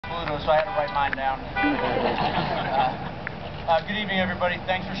Pluto, so I had to write mine down. Good evening, everybody.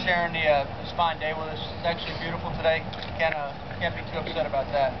 Thanks for sharing this fine day with us. It's actually beautiful today. Can't be too upset about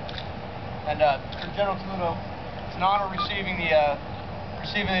that. And for General Pluto, it's an honor receiving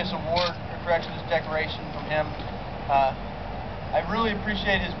this award, or correction, this decoration from him. I really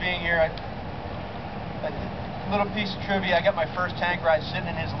appreciate his being here. A little piece of trivia, I got my first tank ride sitting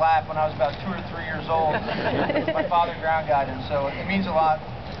in his lap when I was about 2 or 3 years old. My father ground guided, so it means a lot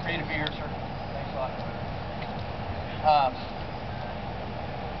for you to be here, sir. Thanks a lot.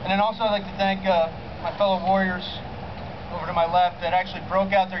 And then also I'd like to thank my fellow warriors over to my left that actually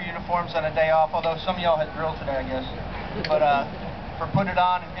broke out their uniforms on a day off, although some of y'all had drill today, I guess. But for putting it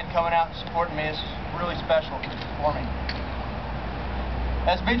on and coming out and supporting me, it's really special for me.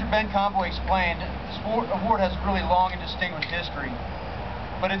 As Major Ben Convoy explained, this award has a really long and distinguished history,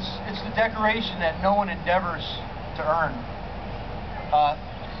 but it's the decoration that no one endeavors to earn.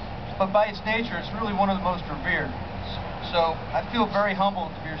 But by its nature, it's really one of the most revered. So I feel very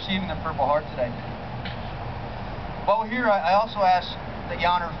humbled to be receiving the Purple Heart today. While we're here, I also ask that you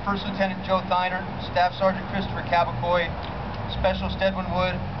honor First Lieutenant Joe Thiner, Staff Sergeant Christopher Cabacoy, Specialist Edwin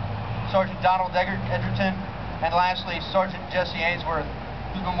Wood, Sergeant Donald Edgerton, and lastly, Sergeant Jesse Ainsworth,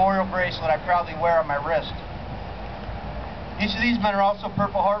 whose memorial bracelet I proudly wear on my wrist. Each of these men are also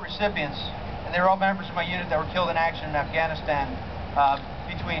Purple Heart recipients, and they were all members of my unit that were killed in action in Afghanistan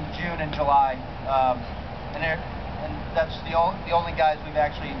between June and July. And that's the only guys we've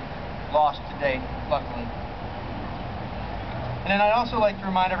actually lost to date, luckily. And then I'd also like to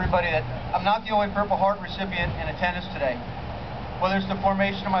remind everybody that I'm not the only Purple Heart recipient in attendance today. Whether it's the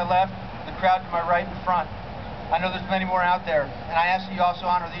formation to my left, the crowd to my right and front, I know there's many more out there, and I ask that you also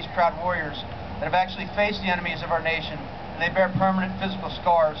honor these proud warriors that have actually faced the enemies of our nation, and they bear permanent physical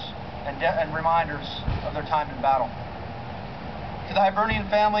scars and reminders of their time in battle. To the Hibernian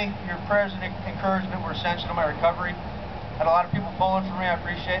family, your prayers and encouragement were essential to my recovery. I had a lot of people pulling for me, I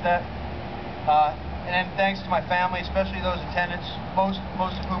appreciate that. And then thanks to my family, especially those attendants, most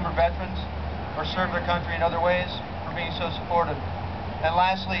of whom are veterans or served their country in other ways, for being so supportive. And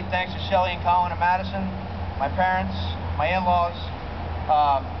lastly, thanks to Shelley and Colin and Madison, my parents, my in-laws,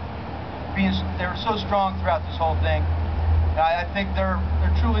 they were so strong throughout this whole thing. I think they're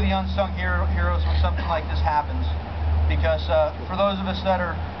truly the unsung heroes when something like this happens. Because for those of us that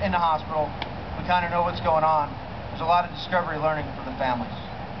are in the hospital, we kind of know what's going on. There's a lot of discovery learning for the families.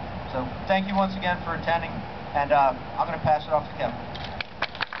 So thank you once again for attending, and I'm going to pass it off to Kevin.